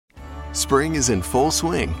Spring is in full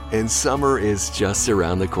swing, and summer is just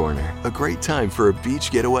around the corner. A great time for a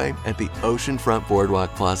beach getaway at the Oceanfront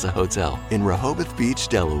Boardwalk Plaza Hotel in Rehoboth Beach,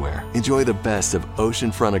 Delaware. Enjoy the best of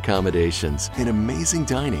oceanfront accommodations and amazing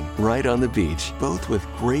dining right on the beach, both with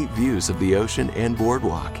great views of the ocean and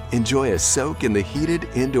boardwalk. Enjoy a soak in the heated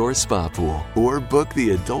indoor spa pool, or book the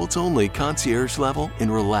adults-only concierge level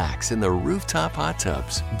and relax in the rooftop hot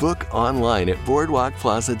tubs. Book online at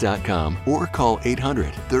boardwalkplaza.com or call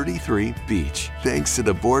 800-33-BEACH. Thanks to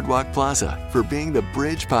the Boardwalk Plaza for being the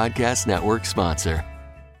Bridge Podcast Network sponsor.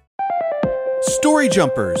 Story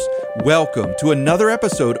Jumpers, welcome to another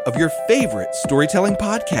episode of your favorite storytelling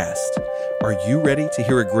podcast. Are you ready to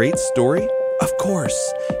hear a great story? Of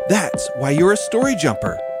course, that's why you're a Story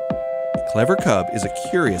Jumper. Clever Cub is a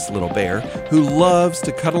curious little bear who loves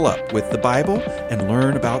to cuddle up with the Bible and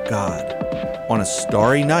learn about God. On a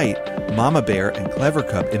starry night, Mama Bear and Clever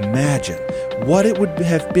Cub imagine what it would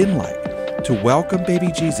have been like to welcome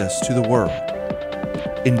baby Jesus to the world.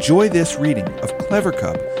 Enjoy this reading of Clever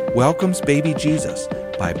Cub Welcomes Baby Jesus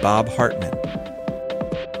by Bob Hartman.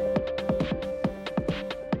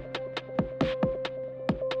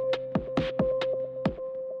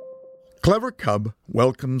 Clever Cub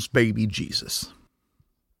Welcomes Baby Jesus.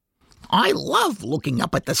 I love looking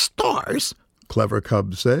up at the stars, Clever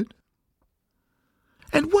Cub said.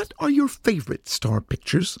 And what are your favorite star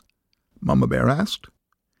pictures? Mama Bear asked.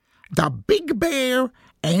 The Big Bear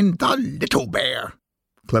and the Little Bear.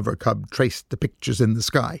 Clever Cub traced the pictures in the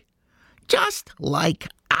sky. Just like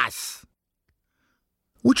us.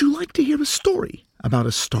 Would you like to hear a story about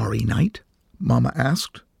a starry night? Mama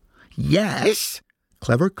asked. Yes.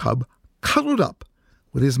 Clever Cub cuddled up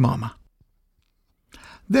with his mama.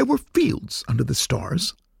 There were fields under the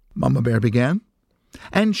stars, Mama Bear began,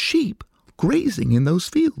 and sheep grazing in those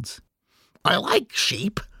fields. I like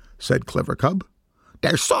sheep, said Clever Cub.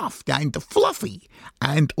 They're soft and fluffy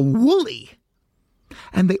and woolly.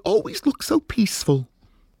 And they always look so peaceful,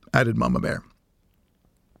 added Mama Bear.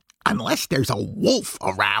 Unless there's a wolf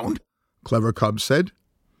around, Clever Cub said.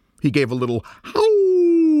 He gave a little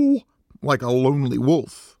howl like a lonely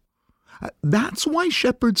wolf. That's why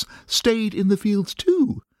shepherds stayed in the fields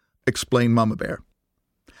too, explained Mama Bear.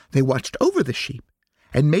 They watched over the sheep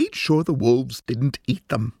and made sure the wolves didn't eat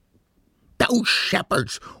them. Those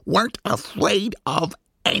shepherds weren't afraid of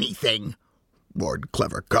anything, roared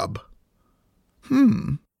Clever Cub.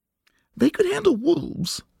 They could handle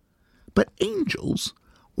wolves, but angels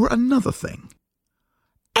were another thing.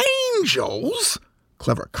 Angels?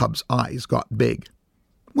 Clever Cub's eyes got big.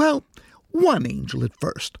 Well, one angel at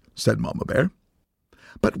first, said Mama Bear.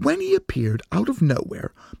 But when he appeared out of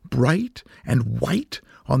nowhere, bright and white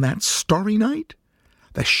on that starry night,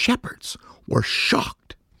 the shepherds were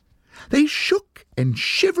shocked. They shook and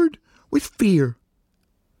shivered with fear.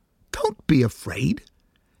 Don't be afraid,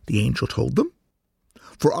 the angel told them,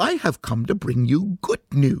 for I have come to bring you good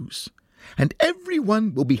news, and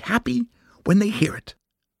everyone will be happy when they hear it.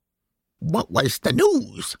 What was the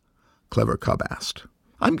news? Clever Cub asked.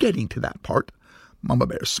 I'm getting to that part. Mama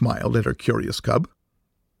Bear smiled at her curious cub.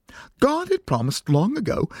 God had promised long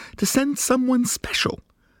ago to send someone special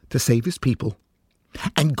to save his people.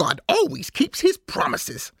 And God always keeps his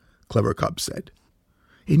promises, Clever Cub said.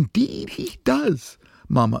 Indeed he does,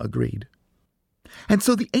 Mama agreed. And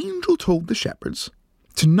so the angel told the shepherds,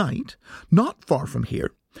 tonight, not far from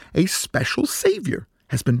here, a special Savior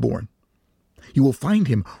has been born. You will find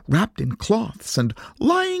him wrapped in cloths and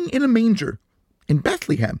lying in a manger in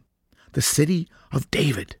Bethlehem, the city of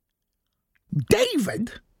David.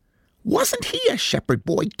 David? Wasn't he a shepherd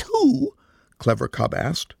boy too? Clever Cub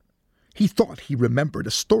asked. He thought he remembered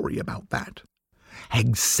a story about that.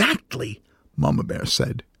 Exactly, Mama Bear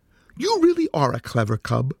said. You really are a clever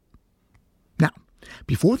cub. Now,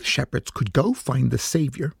 before the shepherds could go find the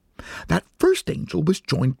Savior, that first angel was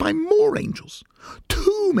joined by more angels,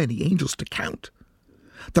 too many angels to count.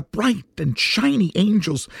 The bright and shiny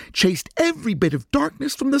angels chased every bit of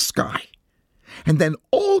darkness from the sky, and then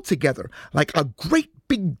all together, like a great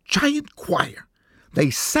big giant choir, they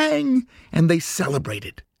sang and they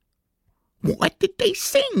celebrated. What did they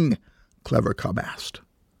sing? Clever Cub asked.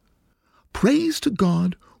 Praise to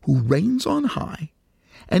God who reigns on high,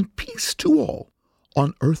 and peace to all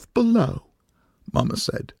on earth below, Mama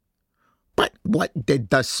said. But what did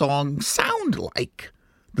the song sound like?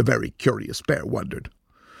 The very curious bear wondered.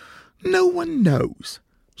 No one knows,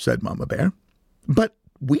 said Mama Bear, but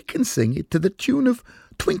we can sing it to the tune of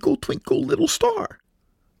Twinkle, Twinkle, Little Star.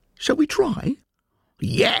 Shall we try?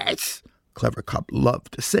 Yes, Clever Cub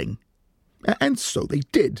loved to sing. And so they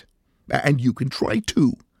did. And you can try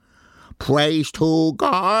too. Praise to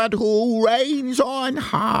God who reigns on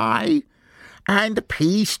high, and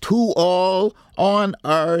peace to all on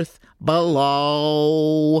earth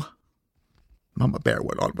below. Mama Bear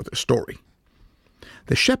went on with her story.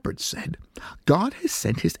 The shepherds said, God has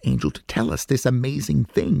sent his angel to tell us this amazing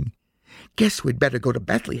thing. Guess we'd better go to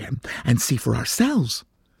Bethlehem and see for ourselves.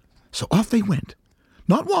 So off they went,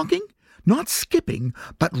 not walking, not skipping,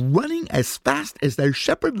 but running as fast as their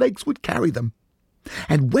shepherd legs would carry them.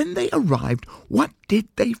 And when they arrived, what did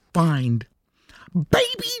they find?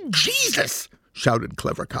 Baby Jesus, shouted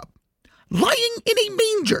Clever Cub. Lying in a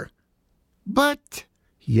manger. But,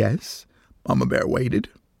 yes, Mama Bear waited.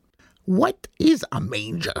 What is a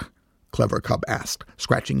manger? Clever Cub asked,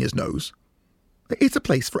 scratching his nose. It's a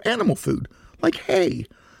place for animal food, like hay.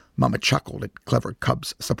 Mama chuckled at Clever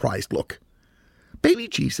Cub's surprised look. Baby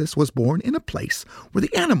Jesus was born in a place where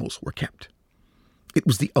the animals were kept. It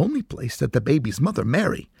was the only place that the baby's mother,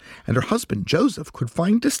 Mary, and her husband, Joseph, could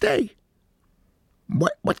find to stay.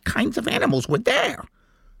 What kinds of animals were there?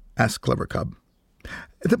 Asked Clever Cub.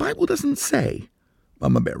 The Bible doesn't say,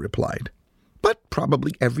 Mama Bear replied, but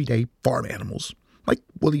probably everyday farm animals, like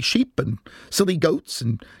woolly sheep and silly goats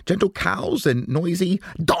and gentle cows and noisy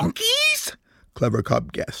donkeys, Clever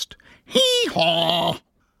Cub guessed. Hee-haw!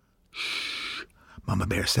 Shh, Mama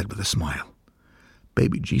Bear said with a smile.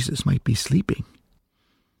 Baby Jesus might be sleeping.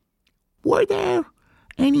 Were there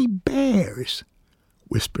any bears?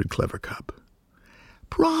 Whispered Clever Cub.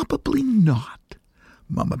 Probably not,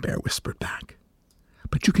 Mama Bear whispered back.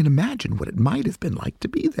 But you can imagine what it might have been like to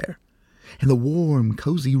be there, in the warm,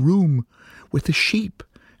 cozy room, with the sheep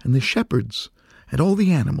and the shepherds and all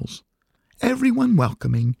the animals, everyone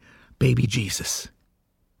welcoming baby Jesus.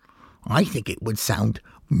 I think it would sound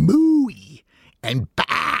mooey and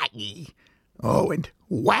baggy, and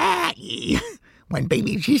waggy when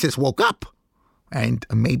baby Jesus woke up. And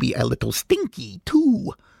maybe a little stinky,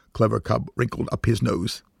 too. Clever Cub wrinkled up his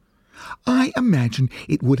nose. I imagine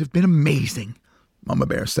it would have been amazing, Mama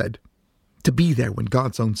Bear said, to be there when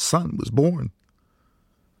God's own son was born.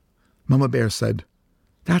 Mama Bear said,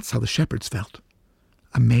 that's how the shepherds felt,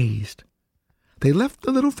 amazed. They left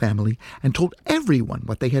the little family and told everyone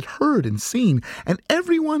what they had heard and seen, and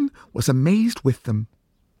everyone was amazed with them.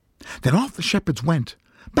 Then off the shepherds went,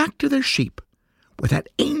 back to their sheep, with that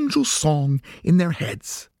angel song in their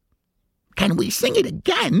heads. Can we sing it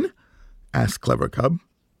again? Asked Clever Cub.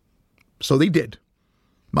 So they did.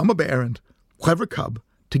 Mama Bear and Clever Cub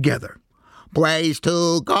together. Praise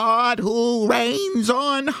to God who reigns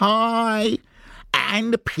on high,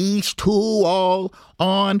 and peace to all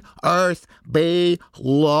on earth below.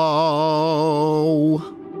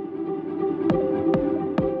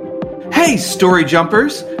 Hey, Story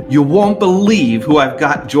Jumpers! You won't believe who I've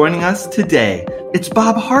got joining us today. It's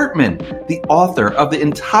Bob Hartman, the author of the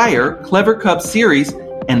entire Clever Cub series,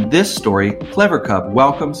 and this story, Clever Cub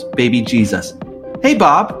Welcomes Baby Jesus. Hey,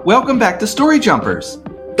 Bob, welcome back to Story Jumpers.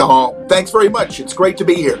 Oh, thanks very much. It's great to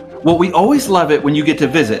be here. Well, we always love it when you get to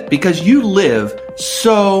visit because you live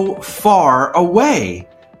so far away.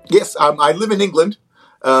 Yes, I live in England,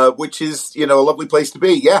 which is, a lovely place to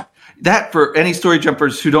be, yeah. That, for any Story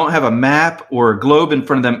Jumpers who don't have a map or a globe in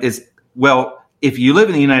front of them, is, well, if you live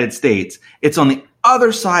in the United States, it's on the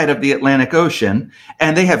other side of the Atlantic Ocean,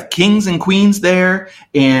 and they have kings and queens there,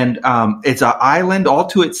 and it's an island all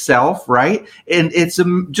to itself, right? And it's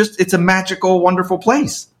a magical, wonderful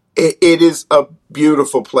place. It is a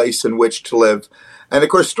beautiful place in which to live. And of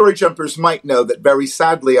course, Story Jumpers might know that very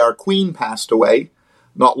sadly our queen passed away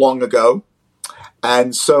not long ago.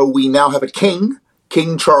 And so we now have a king,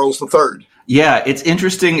 King Charles III. Yeah, it's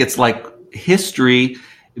interesting. It's like history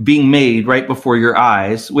being made right before your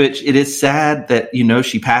eyes, which it is sad that,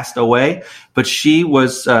 she passed away. But she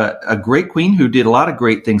was a great queen who did a lot of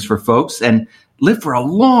great things for folks and lived for a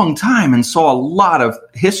long time and saw a lot of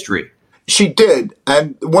history. She did.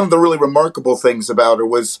 And one of the really remarkable things about her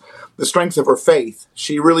was the strength of her faith.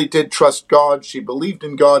 She really did trust God. She believed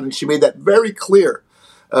in God, and she made that very clear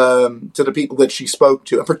to the people that she spoke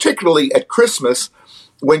to, and particularly at Christmas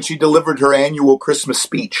when she delivered her annual Christmas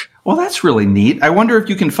speech. Well, that's really neat. I wonder if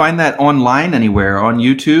you can find that online anywhere, on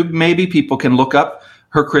YouTube. Maybe people can look up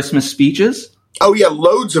her Christmas speeches. Oh, yeah,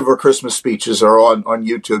 loads of her Christmas speeches are on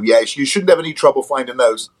YouTube. Yeah, you shouldn't have any trouble finding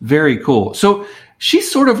those. Very cool. So she's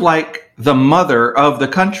sort of like the mother of the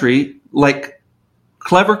country, like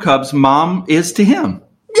Clever Cub's mom is to him.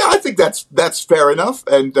 Yeah, I think that's fair enough.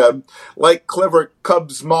 And like Clever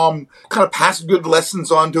Cub's mom kind of passed good lessons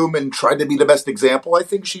on to him and tried to be the best example, I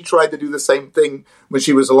think she tried to do the same thing when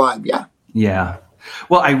she was alive. Yeah. Yeah.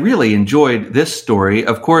 Well, I really enjoyed this story.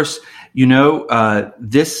 Of course,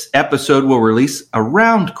 This episode will release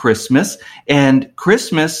around Christmas, and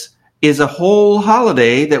Christmas is a whole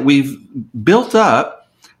holiday that we've built up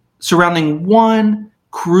surrounding one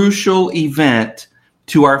crucial event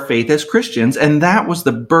to our faith as Christians, and that was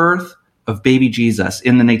the birth of baby Jesus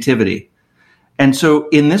in the Nativity. And so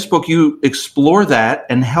in this book, you explore that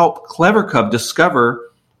and help Clever Cub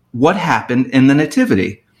discover what happened in the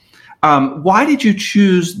Nativity. Why did you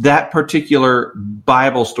choose that particular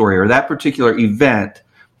Bible story or that particular event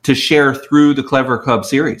to share through the Clever Cub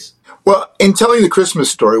series? Well, in telling the Christmas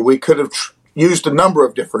story, we could have used a number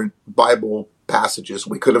of different Bible passages.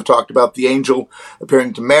 We could have talked about the angel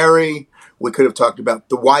appearing to Mary. We could have talked about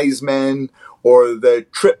the wise men or the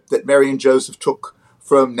trip that Mary and Joseph took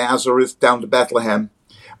from Nazareth down to Bethlehem.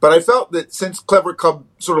 But I felt that since Clever Cub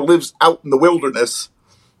sort of lives out in the wilderness,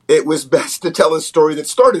 it was best to tell a story that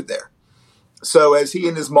started there. So as he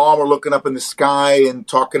and his mom are looking up in the sky and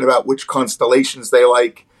talking about which constellations they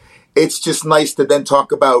like, it's just nice to then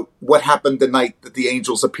talk about what happened the night that the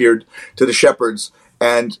angels appeared to the shepherds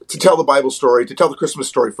and to tell the Bible story, to tell the Christmas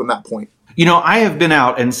story from that point. I have been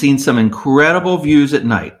out and seen some incredible views at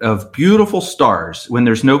night of beautiful stars when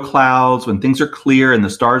there's no clouds, when things are clear and the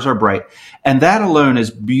stars are bright. And that alone is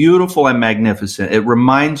beautiful and magnificent. It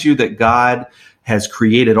reminds you that God has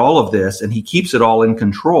created all of this and he keeps it all in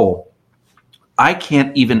control. I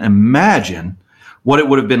can't even imagine what it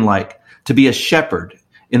would have been like to be a shepherd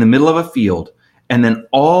in the middle of a field and then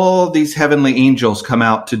all these heavenly angels come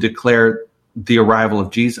out to declare the arrival of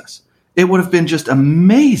Jesus. It would have been just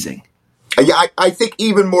amazing. Yeah, I think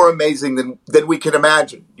even more amazing than we can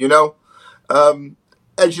imagine,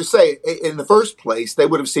 As you say, in the first place, they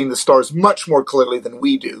would have seen the stars much more clearly than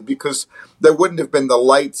we do because there wouldn't have been the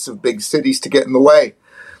lights of big cities to get in the way.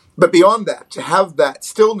 But beyond that, to have that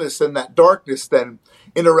stillness and that darkness then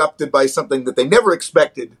interrupted by something that they never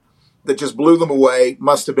expected that just blew them away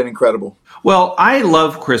must have been incredible. Well, I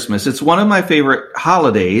love Christmas. It's one of my favorite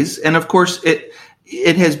holidays. And of course, it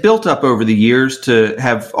has built up over the years to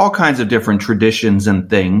have all kinds of different traditions and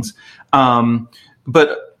things.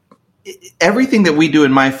 But everything that we do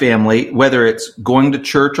in my family, whether it's going to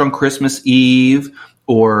church on Christmas Eve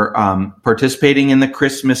or participating in the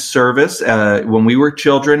Christmas service when we were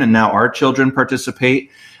children and now our children participate,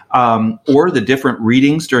 or the different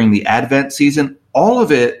readings during the Advent season, all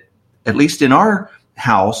of it, at least in our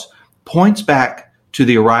house, points back to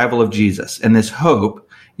the arrival of Jesus and this hope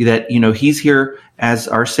that, he's here as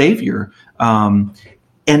our Savior.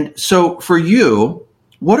 And so for you,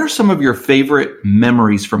 what are some of your favorite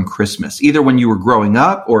memories from Christmas, either when you were growing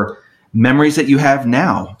up or memories that you have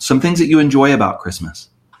now, some things that you enjoy about Christmas?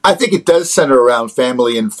 I think it does center around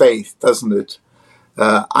family and faith, doesn't it?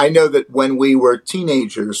 I know that when we were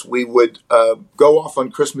teenagers, we would go off on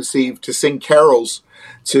Christmas Eve to sing carols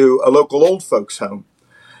to a local old folks' home.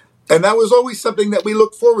 And that was always something that we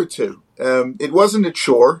looked forward to. It wasn't a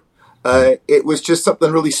chore. It was just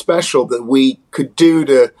something really special that we could do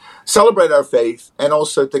to celebrate our faith and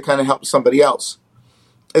also to kind of help somebody else.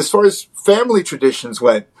 As far as family traditions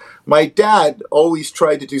went, my dad always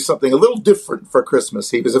tried to do something a little different for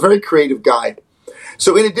Christmas. He was a very creative guy.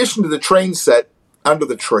 So in addition to the train set under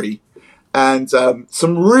the tree and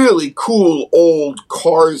some really cool old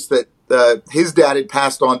cars that his dad had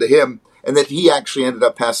passed on to him and that he actually ended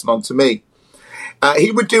up passing on to me,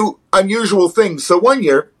 he would do unusual things. So one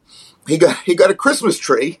year, he got a Christmas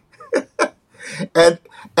tree and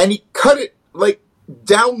he cut it like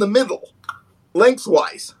down the middle,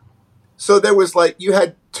 lengthwise. So there was you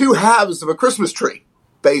had two halves of a Christmas tree,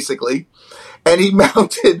 basically. And he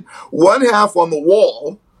mounted one half on the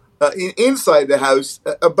wall inside the house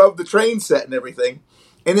above the train set and everything.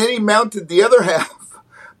 And then he mounted the other half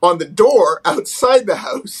on the door outside the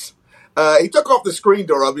house. He took off the screen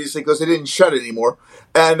door, obviously, because it didn't shut anymore.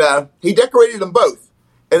 And he decorated them both.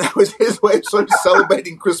 And that was his way of sort of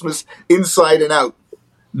celebrating Christmas inside and out.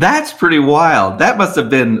 That's pretty wild. That must have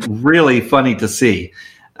been really funny to see.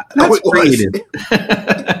 That's creative.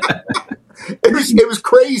 It was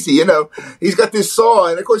crazy, He's got this saw,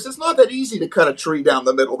 and of course, it's not that easy to cut a tree down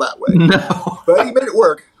the middle that way. No. But he made it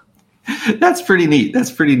work. That's pretty neat.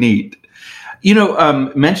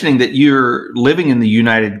 Mentioning that you're living in the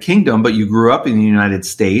United Kingdom, but you grew up in the United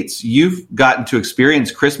States, you've gotten to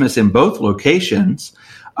experience Christmas in both locations.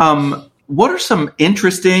 What are some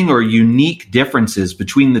interesting or unique differences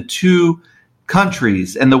between the two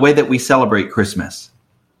countries and the way that we celebrate Christmas?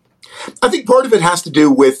 I think part of it has to do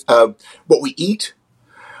with what we eat.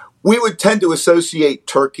 We would tend to associate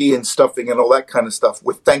turkey and stuffing and all that kind of stuff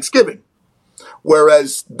with Thanksgiving,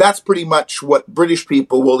 whereas that's pretty much what British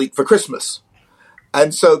people will eat for Christmas.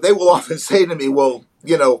 And so they will often say to me, well,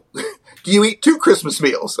 do you eat 2 Christmas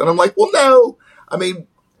meals? And I'm like, well, no. I mean,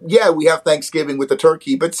 yeah, we have Thanksgiving with the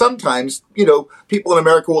turkey, but sometimes, people in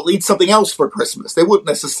America will eat something else for Christmas. They wouldn't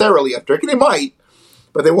necessarily have turkey. They might,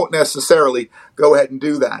 but they won't necessarily go ahead and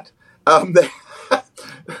do that.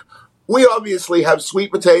 We obviously have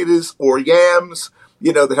sweet potatoes or yams,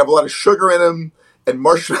 that have a lot of sugar in them and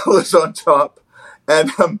marshmallows on top.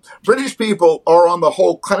 And British people are on the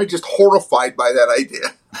whole kind of just horrified by that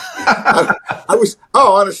idea.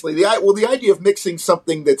 Honestly, the idea of mixing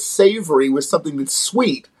something that's savory with something that's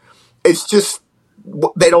sweet, it's just,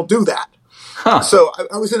 they don't do that. Huh. So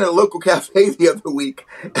I was in a local cafe the other week,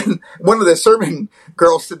 and one of the serving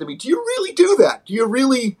girls said to me, do you really do that? Do you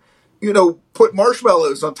really, put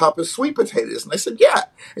marshmallows on top of sweet potatoes? And I said, yeah.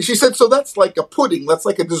 And she said, so that's like a pudding. That's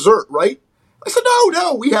like a dessert, right? I said,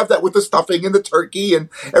 no, we have that with the stuffing and the turkey and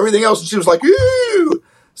everything else. And she was like, ooh.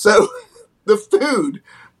 So the food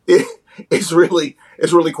is really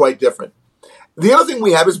quite different. The other thing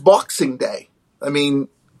we have is Boxing Day. I mean,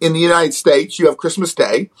 in the United States, you have Christmas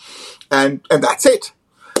Day, and that's it.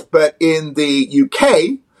 But in the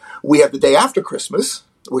UK, we have the day after Christmas,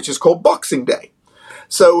 which is called Boxing Day.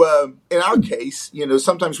 So in our case,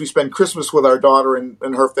 sometimes we spend Christmas with our daughter and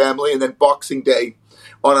her family, and then Boxing Day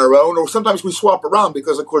on our own, or sometimes we swap around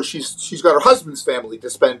because, of course, she's got her husband's family to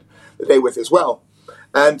spend the day with as well.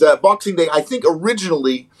 And Boxing Day, I think,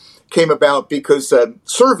 originally came about because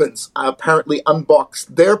servants apparently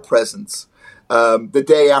unboxed their presents the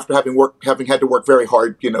day after having had to work very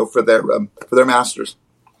hard, for their masters.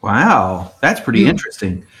 Wow, that's pretty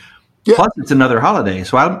interesting. Yeah. Plus, it's another holiday,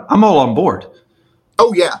 so I'm all on board.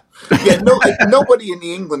 Oh yeah. Nobody in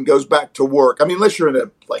England goes back to work. I mean, unless you're in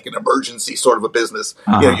an emergency sort of a business,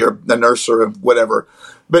 you're a nurse or whatever.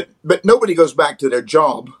 But nobody goes back to their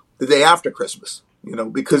job the day after Christmas,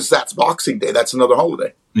 because that's Boxing Day. That's another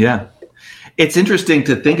holiday. Yeah, it's interesting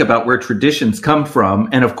to think about where traditions come from,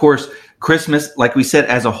 and of course, Christmas, like we said,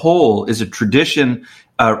 as a whole, is a tradition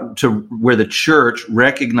to where the church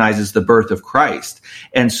recognizes the birth of Christ.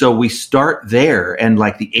 And so we start there, and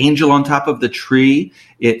like the angel on top of the tree,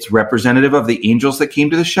 it's representative of the angels that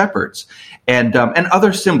came to the shepherds, and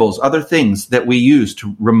other symbols, other things that we use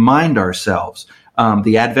to remind ourselves.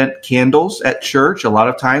 The Advent candles at church, a lot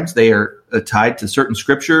of times they are tied to certain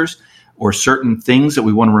scriptures or certain things that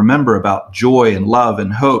we want to remember about joy and love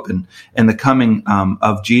and hope and the coming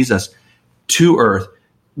of Jesus to earth.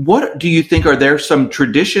 What do you think, are there some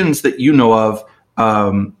traditions that you know of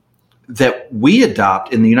that we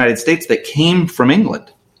adopt in the United States that came from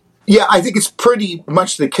England? Yeah, I think it's pretty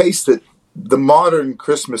much the case that the modern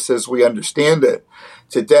Christmas as we understand it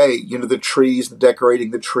today, the trees, the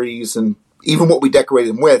decorating the trees, and even what we decorate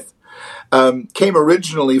them with, came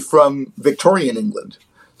originally from Victorian England.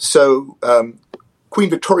 So Queen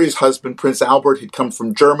Victoria's husband, Prince Albert, had come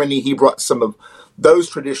from Germany. He brought some of those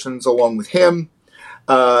traditions along with him.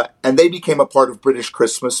 And they became a part of British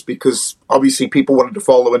Christmas because obviously people wanted to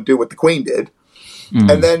follow and do what the Queen did.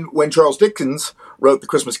 Mm. And then when Charles Dickens wrote The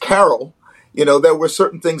Christmas Carol, there were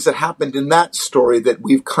certain things that happened in that story that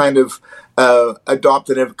we've kind of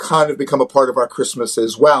adopted and have kind of become a part of our Christmas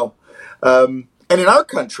as well. And in our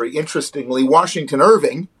country, interestingly, Washington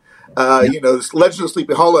Irving, this Legend of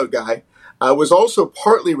Sleepy Hollow guy, was also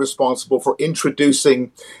partly responsible for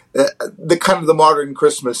introducing the kind of the modern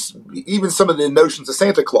Christmas, even some of the notions of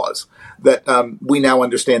Santa Claus that we now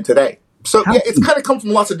understand today. So yeah, it's kind of come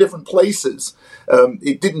from lots of different places.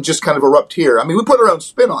 It didn't just kind of erupt here. I mean, we put our own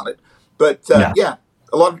spin on it, but yeah,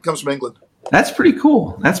 a lot of it comes from England. That's pretty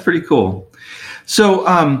cool.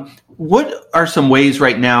 So what are some ways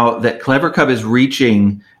right now that Clever Cub is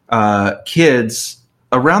reaching kids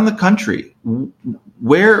around the country?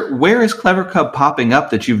 Where is Clever Cub popping up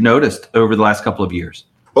that you've noticed over the last couple of years?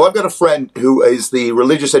 Well, I've got a friend who is the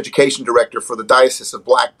religious education director for the Diocese of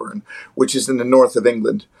Blackburn, which is in the north of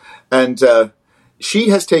England. And she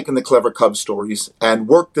has taken the Clever Cub stories and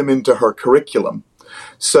worked them into her curriculum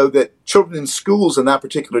so that children in schools in that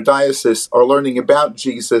particular diocese are learning about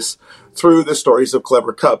Jesus through the stories of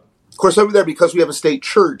Clever Cub. Of course, over there, because we have a state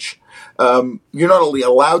church, you're not only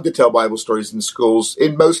allowed to tell Bible stories in schools,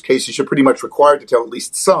 in most cases, you're pretty much required to tell at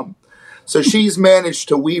least some. So she's managed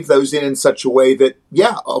to weave those in such a way that,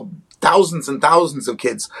 thousands and thousands of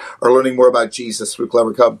kids are learning more about Jesus through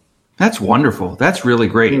Clever Cub. That's wonderful. That's really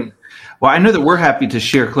great. Mm. Well, I know that we're happy to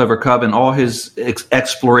share Clever Cub and all his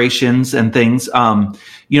explorations and things. And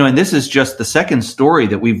this is just the second story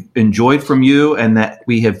that we've enjoyed from you and that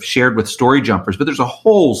we have shared with Story Jumpers, but there's a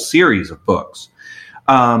whole series of books.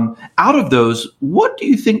 Out of those, what do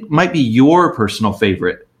you think might be your personal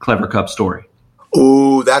favorite Clever Cub story?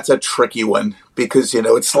 Ooh, that's a tricky one because,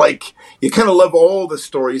 it's like you kind of love all the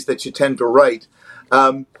stories that you tend to write.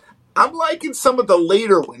 I'm liking some of the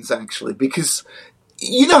later ones, actually, because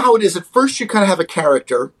you know how it is. At first, you kind of have a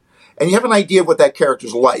character, and you have an idea of what that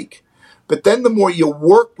character's like. But then the more you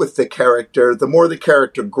work with the character, the more the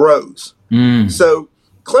character grows. So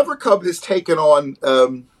Clever Cub has taken on...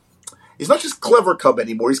 he's not just Clever Cub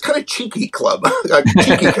anymore. He's kind of Cheeky Club.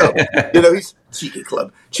 Cheeky Cub. He's Cheeky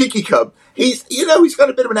Club. Cheeky Cub. He's got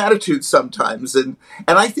a bit of an attitude sometimes. And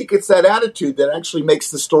I think it's that attitude that actually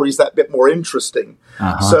makes the stories that bit more interesting.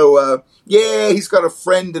 So, he's got a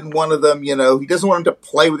friend in one of them, He doesn't want him to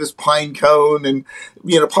play with his pine cone. And,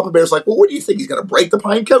 Papa Bear's like, well, what do you think? He's going to break the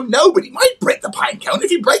pine cone? No, but he might break the pine cone. If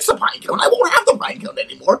he breaks the pine cone, I won't have the pine cone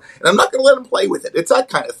anymore. And I'm not going to let him play with it. It's that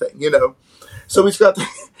kind of thing, So he's got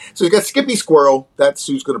Skippy Squirrel. That's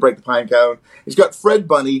who's going to break the pine cone. He's got Fred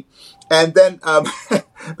Bunny, and then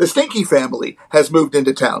the Stinky family has moved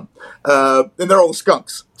into town, and they're all the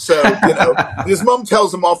skunks. So his mom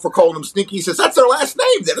tells him off for calling them Stinky. He says that's their last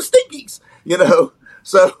name. They're the Stinkies.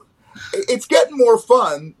 So it's getting more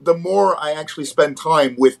fun the more I actually spend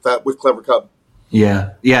time with Clever Cub.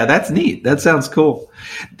 Yeah, that's neat. That sounds cool.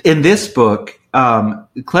 In this book,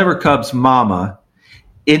 Clever Cub's mama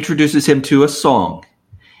introduces him to a song.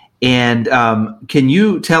 And can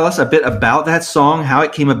you tell us a bit about that song, how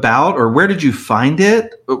it came about, or where did you find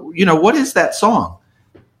it? What is that song?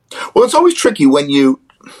 Well, it's always tricky when you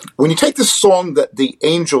take the song that the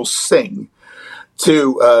angels sing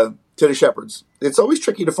to the shepherds. It's always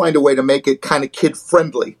tricky to find a way to make it kind of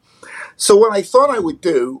kid-friendly. So what I thought I would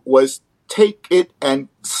do was take it and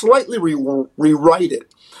slightly rewrite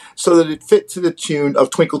it so that it fit to the tune of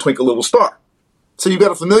Twinkle, Twinkle, Little Star. So you've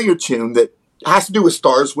got a familiar tune that has to do with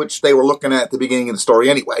stars, which they were looking at the beginning of the story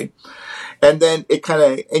anyway. And then it kind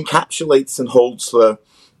of encapsulates and holds the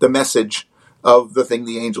message of the thing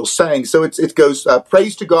the angels sang. So it goes,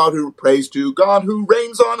 praise to God who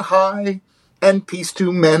reigns on high, and peace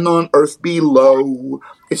to men on earth below.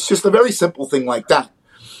 It's just a very simple thing like that.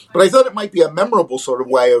 But I thought it might be a memorable sort of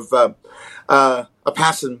way of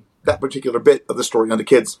passing that particular bit of the story on to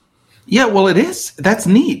kids. Yeah, well, it is. That's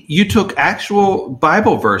neat. You took actual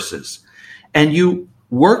Bible verses and you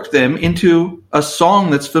worked them into a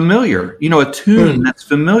song that's familiar, a tune that's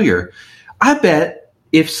familiar. I bet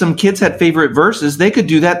if some kids had favorite verses, they could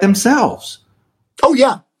do that themselves. Oh,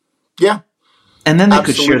 yeah. Yeah. And then they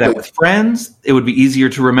could share that with friends. It would be easier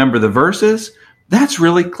to remember the verses. That's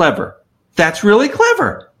really clever. That's really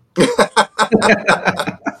clever.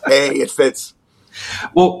 Hey, it fits.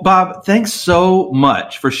 Well, Bob, thanks so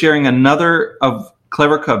much for sharing another of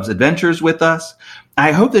Clever Cub's adventures with us.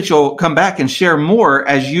 I hope that you'll come back and share more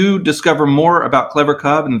as you discover more about Clever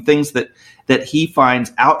Cub and things that he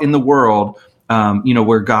finds out in the world,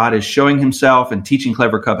 where God is showing himself and teaching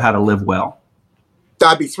Clever Cub how to live well.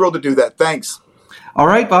 I'd be thrilled to do that. Thanks. All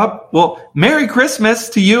right, Bob. Well, Merry Christmas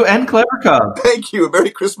to you and Clever Cub. Thank you. Merry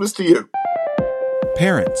Christmas to you.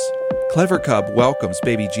 Parents, Clever Cub Welcomes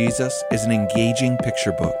Baby Jesus is an engaging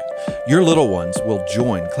picture book. Your little ones will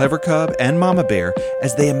join Clever Cub and Mama Bear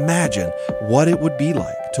as they imagine what it would be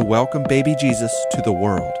like to welcome baby Jesus to the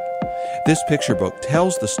world. This picture book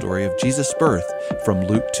tells the story of Jesus' birth from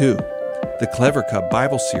Luke 2. The Clever Cub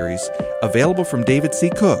Bible series, available from David C.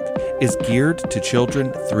 Cook, is geared to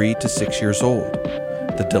children 3 to 6 years old.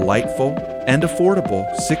 The delightful and affordable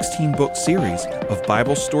 16-book series of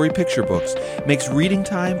Bible story picture books makes reading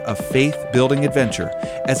time a faith-building adventure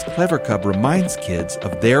as Clever Cub reminds kids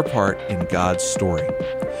of their part in God's story.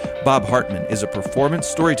 Bob Hartman is a performance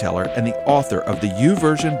storyteller and the author of the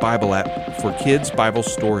YouVersion Bible app for kids' Bible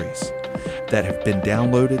stories that have been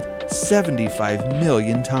downloaded 75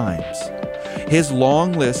 million times. His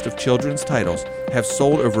long list of children's titles have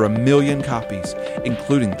sold over 1 million copies,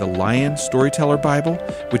 including the Lion Storyteller Bible,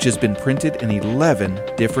 which has been printed in 11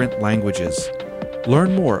 different languages.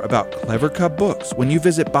 Learn more about Clever Cub books when you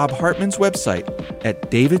visit Bob Hartman's website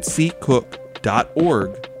at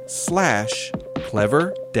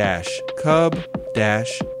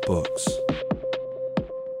davidccook.org/clever-cub-books.